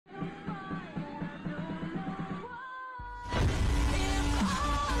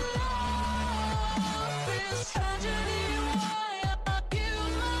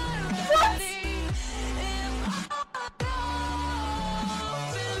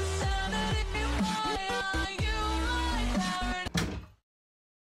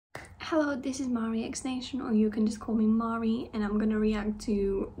Hello, this is Mari X Nation, or you can just call me Mari, and I'm gonna react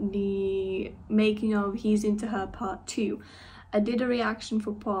to the making of He's Into Her Part 2. I did a reaction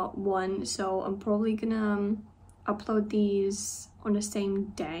for Part 1, so I'm probably gonna upload these on the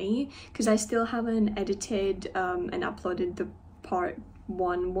same day because I still haven't edited and uploaded the Part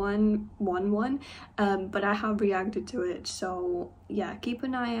 1, but I have reacted to it, so yeah, keep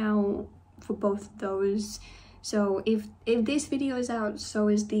an eye out for both of those. So if this video is out, so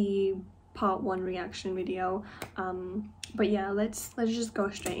is the Part 1 reaction video. But yeah, let's just go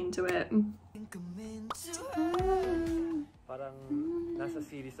straight into it. Parang nasa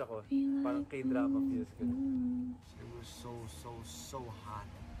series ako, parang K-drama feels ko. It was so hot.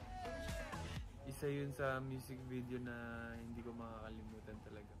 Isa yun sa music video na hindi ko makakalimutan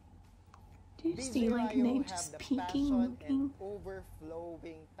talaga. Do you see like they just peeking, looking?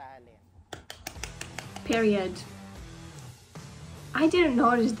 Overflowing talent. Period. I didn't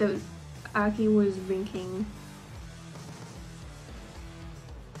notice that Aki was winking.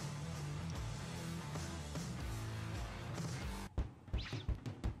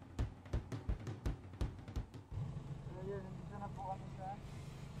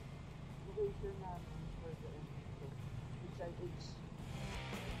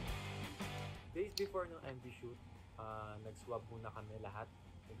 Days before ng MV shoot, nag-swab muna kami lahat,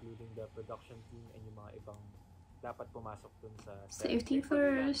 including the production team and yung mga ibang dapat pumasok dun sa safety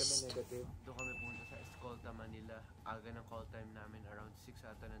first. Doon kami pumunta sa Escolta, Manila. Aga ng call time namin, around 6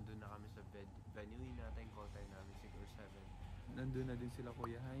 ata nandun na kami sa venue. Natin call time namin 6 or 7. Nandun na din sila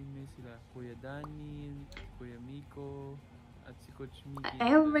Kuya Jaime, sila Kuya Danny, Kuya Miko, at si Coach Mikki.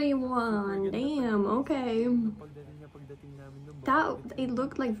 Everyone, damn, okay. That, it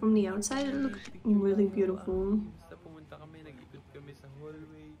looked like from the outside, it looked really beautiful. Pumunta kami, nag-ikot kami sa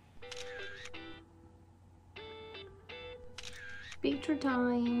hallway. Picture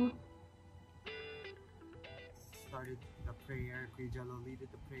time. Started the prayer. Gelo leaded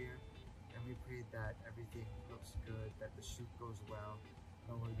the prayer, and we prayed that everything looks good, that the shoot goes well,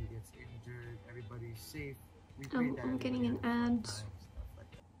 nobody gets injured, everybody's safe. We prayed that. I'm getting an ad.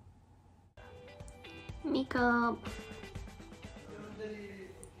 Makeup.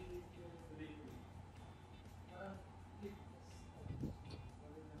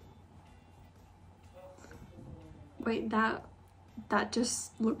 Wait, that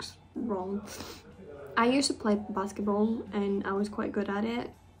just looks wrong. I used to play basketball and I was quite good at it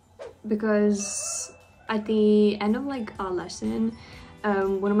because at the end of like our lesson,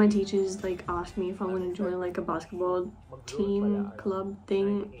 one of my teachers like asked me if I want to join like a basketball team club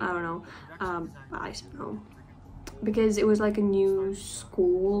thing. I don't know. I don't know, because it was like a new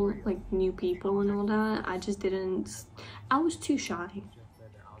school, like new people and all that. I just didn't. I was too shy.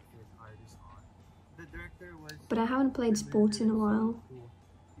 But I haven't played sports in a while.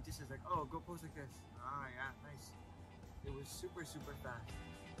 He just says like, oh, go pose like this. Ah, yeah, nice. It was super fast.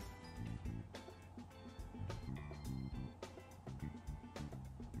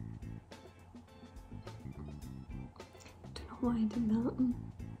 Don't know why I did that.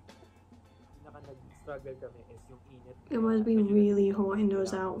 It must be really hot in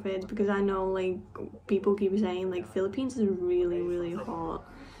those outfits because I know like people keep saying like Philippines is really hot.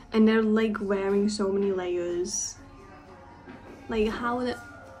 And they're like wearing so many layers. Like how the...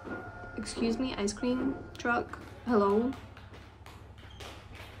 Excuse me, ice cream truck? Hello?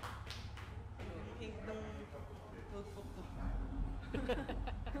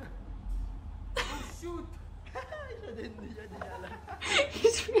 Oh shoot!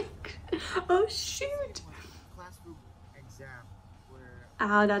 Oh shoot! Classroom exam where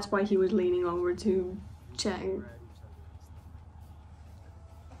Ah, that's why he was leaning over to check.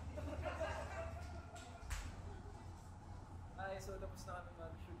 So tapos na kami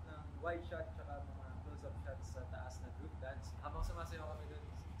mag-shoot ng wide shot tsaka mga close-up shots sa taas na group dance. Habang sumasayaw kami dun,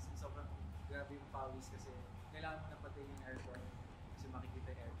 sobrang grabe yung pawis kasi kailangan mo na pati yung aircon kasi makikita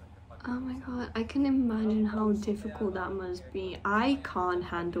yung aircon kapag... Oh my god, I can imagine how difficult that must be. I can't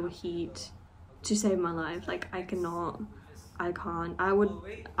handle heat to save my life. Like I cannot. I can't. I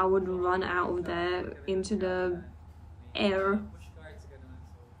would run out of there into the air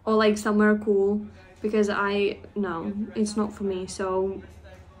or like somewhere cool. Because no, it's not for me. So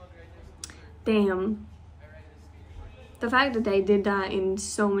damn, the fact that they did that in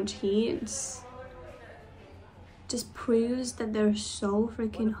so much heat just proves that they're so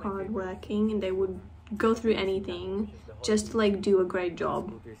freaking hardworking and they would go through anything just to like do a great job.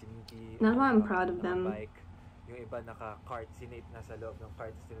 That's why I'm proud of them.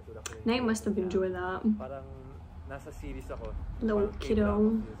 Nate must have enjoyed that. Little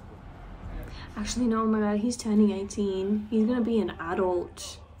kiddo. Actually, no, oh my god, he's turning 18. He's gonna be an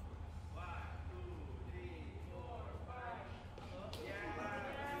adult.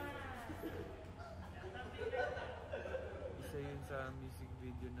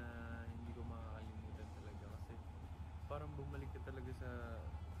 video na hindi ko makakalimutan talaga kasi parang bumalik ka talaga sa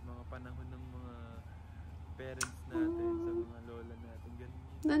mga panahon ng mga parents natin, sa mga lola natin, ganun.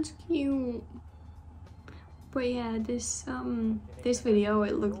 That's cute. But yeah, this video,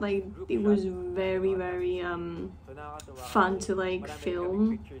 it looked like it was very fun to like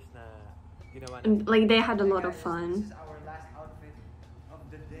film, and like they had a lot of fun. This is our last outfit of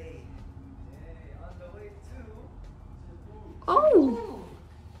the day. Yay, on the way to Cebu. Oh!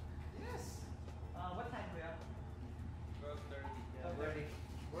 Yes! What time we have? 12:30.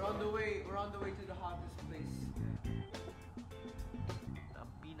 We're on the way to the hottest place. Ang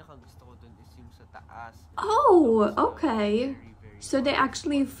pinaka gusto ko dun is yung sa taas. Oh, okay. So they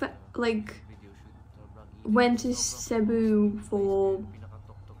actually like Video shoot. Sobrang init. went to Cebu for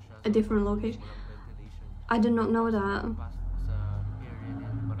Pinakatuktok siya. a different location. Walang ventilation. I did not know that. Pasok mo sa area na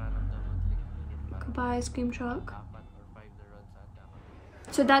yun, mararamdaman mo like init. Parang Goodbye, ice cream truck. 4 or 5 na runs ata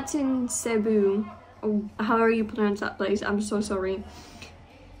kami. So that's in Cebu. Oh, how are you pronounce that place? I'm so sorry.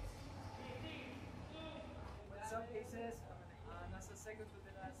 What's up, Aces? Nasa second to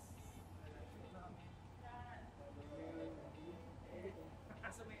the last.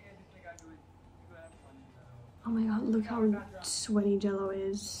 Asa may edit na gagawin? Hindi ko alam kung ano. Oh my god, look how sweaty Gelo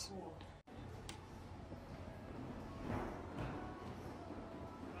is.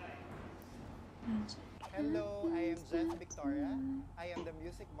 Hello, I am Jeff Victoria. I am the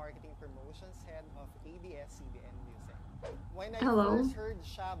Music Marketing Promotions Head of ABS-CBN Music. When I Hello. first heard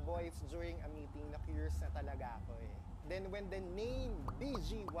Sha voice during a meeting, na-curious na talaga ako eh. Then when the name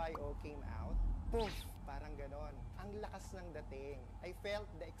BGYO came out, poof, parang ganon. Ang lakas ng dating. I felt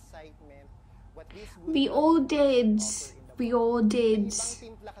the excitement, what this good We all did. offer in the We market. all did. Ibang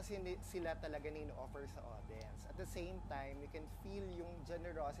timpla kasi sila talaga offer sa audience. At the same time, you can feel yung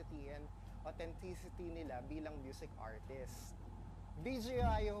generosity and authenticity nila bilang music artist.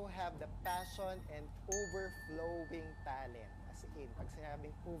 BGIO have the passion and overflowing talent. As in, pag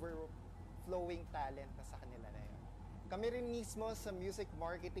sinabing overflowing talent na sa kanila na yun. Kami rin mismo sa music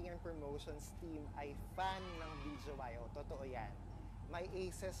marketing and promotions team ay fan ng BGIO. Totoo yan. My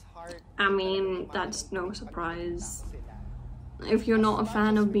Aces heart. I mean, that's no surprise. If you're not a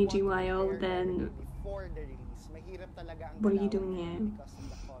fan of BGYO, then before the release, mahirap talaga ang what are you galawan doing here? because of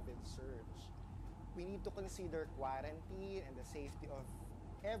the COVID surge. We need to consider quarantine and the safety of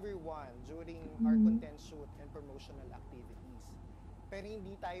everyone during our content shoot and promotional activities. Pero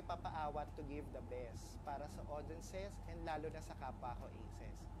hindi tayo papaawat to give the best para sa audiences and lalo na sa kapwa ko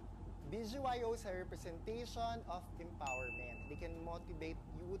Aces. BGYO is a representation of empowerment. They can motivate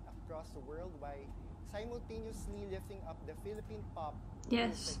youth across the world by simultaneously lifting up the Philippine pop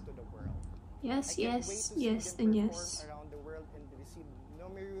Yes. music to the world. yes, I can't wait yes, to see yes, them and perform yes. around the world and receive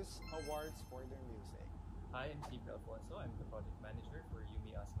numerous awards for their music. Hi, I'm Steve Alfonso. I'm the project manager for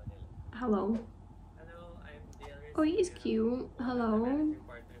Yumi Us Manila. Hello. Hello, I'm Dale. Oh, he's cute. Hello.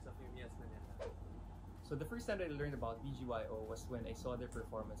 Partners of Yumias Manila. So the first time that I learned about BGYO was when I saw their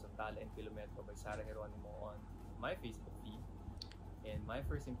performance of Tala and Kilometro by Sarah Geronimo on my Facebook feed. And my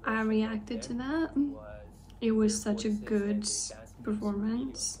first impression I reacted of to them that. was It was their such a voices good and their dance moves really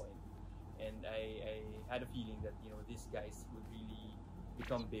performance. on point. And I had a feeling that, you know, these guys would really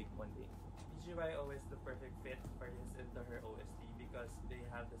become big one day. BGYO is the perfect fit for his and her OST because they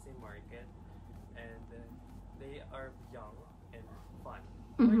have the same market and they are young and fun.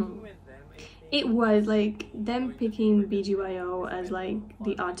 Working with them, I think It was like them picking BGYO as like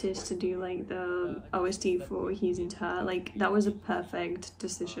the artist to do like the OST for He's Into Her. Like that was a perfect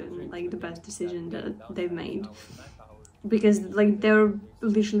decision, like the best decision that they've made, because like they were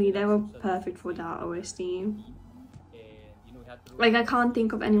perfect for that OST. Like I can't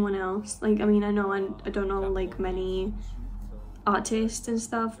think of anyone else. Like I mean I don't know like many artists and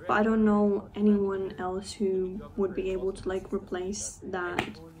stuff, but I don't know anyone else who would be able to like replace that,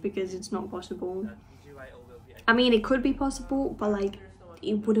 because it's not possible. BGYO will be I mean it could be possible, but like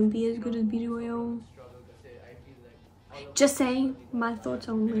it wouldn't be as good as BGYO. Just saying, my thoughts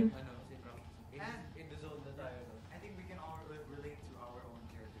only. And I think we can all relate to our own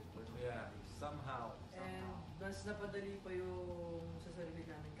characters. Yeah, somehow. And mas napadali pa yung sa sarili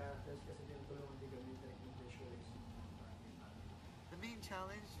namin characters kasi tinutulungan din kami like yung visuals. The main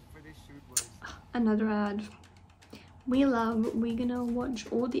challenge for this shoot was Another ad. We're gonna watch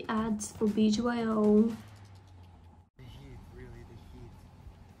all the ads for BGYO. the heat, really the heat.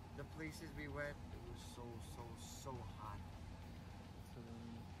 The places we went, it was so hot. So,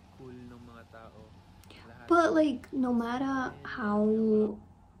 cool ng mga tao. Lahat. But like no matter how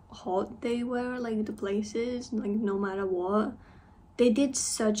hot they were, like the places, like no matter what, they did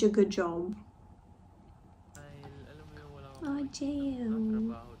such a good job. Dahil, alam mo yung wala Ay, Gelo.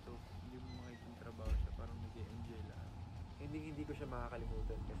 Trabaho to. Hindi mo makikita trabaho siya, parang nag-enjoy lang. Hindi ko siya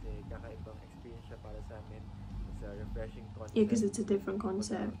makakalimutan kasi kakaibang experience siya para sa amin. It's a refreshing concept. Yeah, because it's a different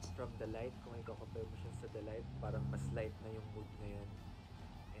concept. From the light, kung i-compare mo siya sa the light, parang mas light na yung mood ngayon.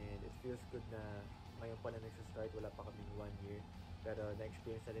 And it feels good na ngayon pa na nagsistart, wala pa kaming 1 year. Pero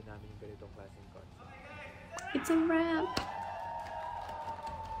na-experience na rin namin yung ganitong klaseng concept. It's a wrap.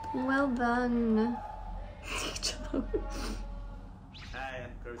 Well done. Hi,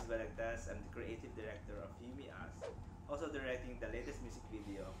 I'm Cruz Balagtas. I'm the creative director of Yumi Us. Also directing the latest music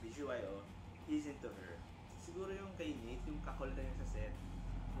video of BGYO, He's Into Her. Siguro yung kay Nate, yung kakulitan niya sa set,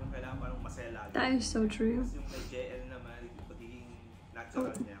 yung kailangan parang masaya lagi. That is so true. Tapos yung kay JL naman, yung pagiging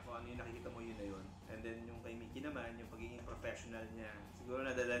natural niya, kung ano yung nakikita mo yun na yun. And then yung kay Mikki naman, yung pagiging professional niya. Siguro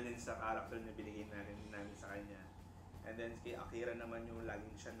nadala din sa character na binigay namin sa kanya. And then kay Akira naman yung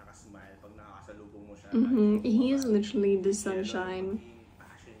laging siya nakasmile pag nakakasalubong mo siya. He is literally the sunshine. Yung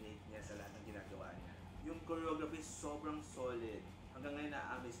passionate niya sa lahat ng ginagawa niya. Yung choreography sobrang solid. Hanggang ngayon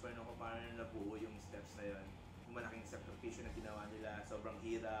na-amaze pa rin ako paano nabuo yung steps na yun. Yung malaking sacrifice na ginawa nila, sobrang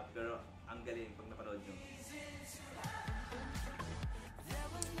hirap. Pero ang galing pag napanood nyo.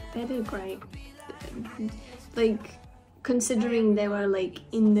 They did great. Like, considering they were like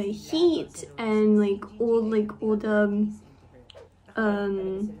in the heat and like all the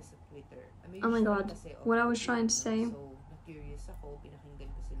oh my god, what I was trying to say,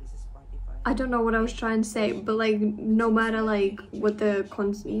 I don't know what I was trying to say, but like no matter like what the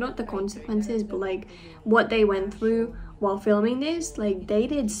not the consequences, but like what they went through while filming this, like they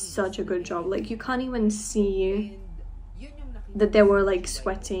did such a good job. Like you can't even see that they were like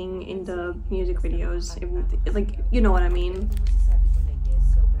sweating in the music videos, like, you know what I mean.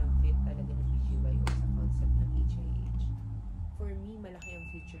 For me, malaki ang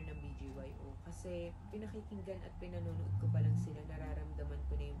future ng BGYO kasi pinakikinggan at pinanonood ko pa lang sila, nararamdaman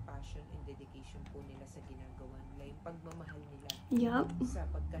ko na yung passion and dedication po nila sa ginagawa nila, yung pagmamahal nila sa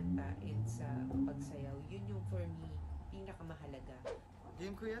pagkanta and sa pagsayaw. Yun yung for me pinakamahalaga.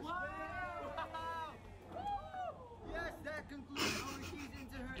 Game Kuya? Yes, that concludes our He's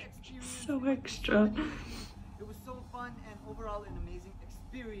Into Her experience. So extra. It was so fun and overall an amazing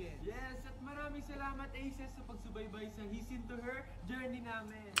experience. Yes, at maraming salamat Aces sa pagsubaybay sa He's Into Her journey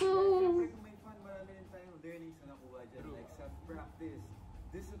namin. Siyempre kung may fun, marami rin tayong learnings na nakuha dyan. Like self-practice,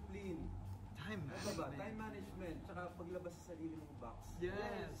 discipline, time management, tsaka paglabas sa sarili mong box.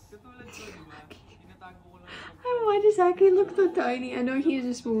 Yes, katulad ko, diba? Tinatago ko lang. Why does Aki look so tiny? I know he's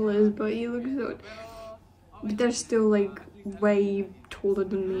the smallest, but he looks so... But they're still like way taller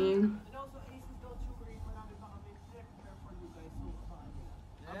than me.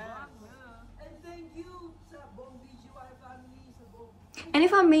 And if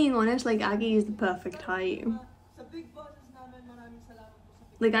I'm being honest, like Aggie is the perfect height.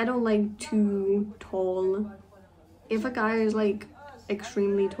 Like I don't like too tall. If a guy is like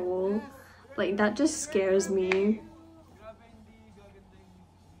extremely tall, like that just scares me.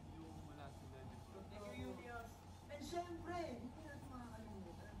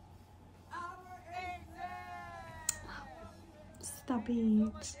 Stop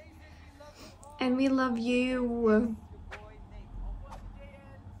it. And we love you.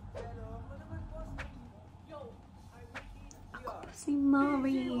 I'm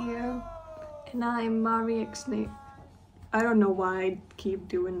Mari, and I'm Mari X Snake. I don't know why I keep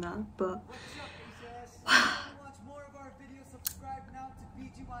doing that, but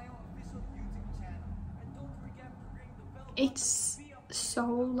it's so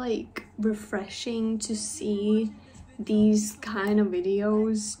like refreshing to see these kind of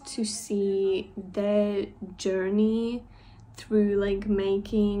videos, to see their journey through like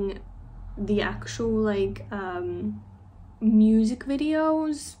making the actual like music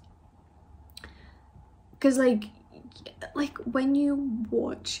videos, because like when you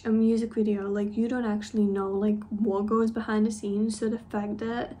watch a music video, like you don't actually know like what goes behind the scenes. So the fact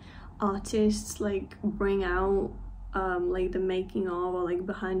that artists like bring out like the making of or like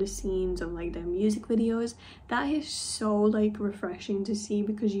behind the scenes of like their music videos, that is so like refreshing to see,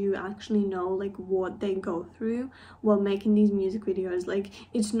 because you actually know like what they go through while making these music videos. Like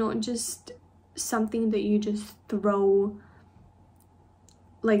it's not just something that you just throw,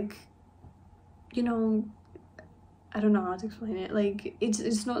 like, you know, I don't know how to explain it. Like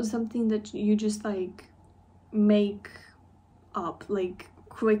it's not something that you just like make up like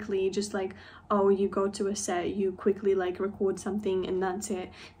quickly, just like, oh, you go to a set, you quickly like record something and that's it.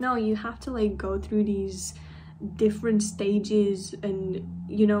 No, you have to like go through these different stages, and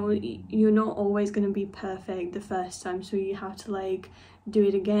you know, you're not always going to be perfect the first time, so you have to like do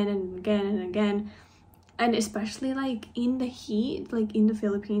it again and again and again. and especially like in the heat, like in the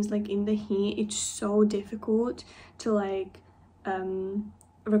Philippines, like in the heat, it's so difficult to like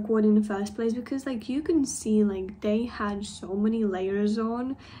record in the first place, because like you can see like they had so many layers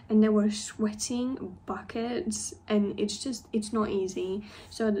on and they were sweating buckets, and it's not easy.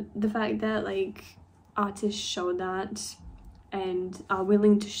 So the fact that like artists show that and are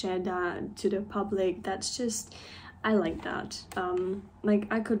willing to share that to the public, that's just, I like that. Like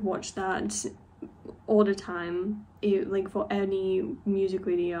I could watch that all the time, like for any music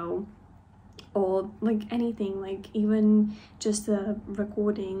video or like anything, like even just a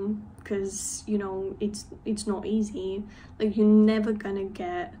recording, because you know it's not easy. Like you're never gonna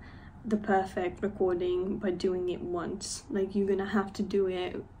get the perfect recording by doing it once. Like you're gonna have to do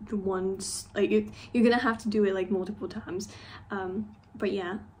it once, like you're gonna have to do it like multiple times. But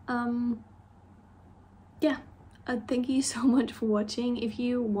yeah, thank you so much for watching. If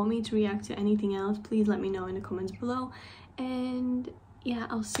you want me to react to anything else, please let me know in the comments below, and yeah,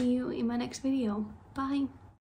 I'll see you in my next video. Bye.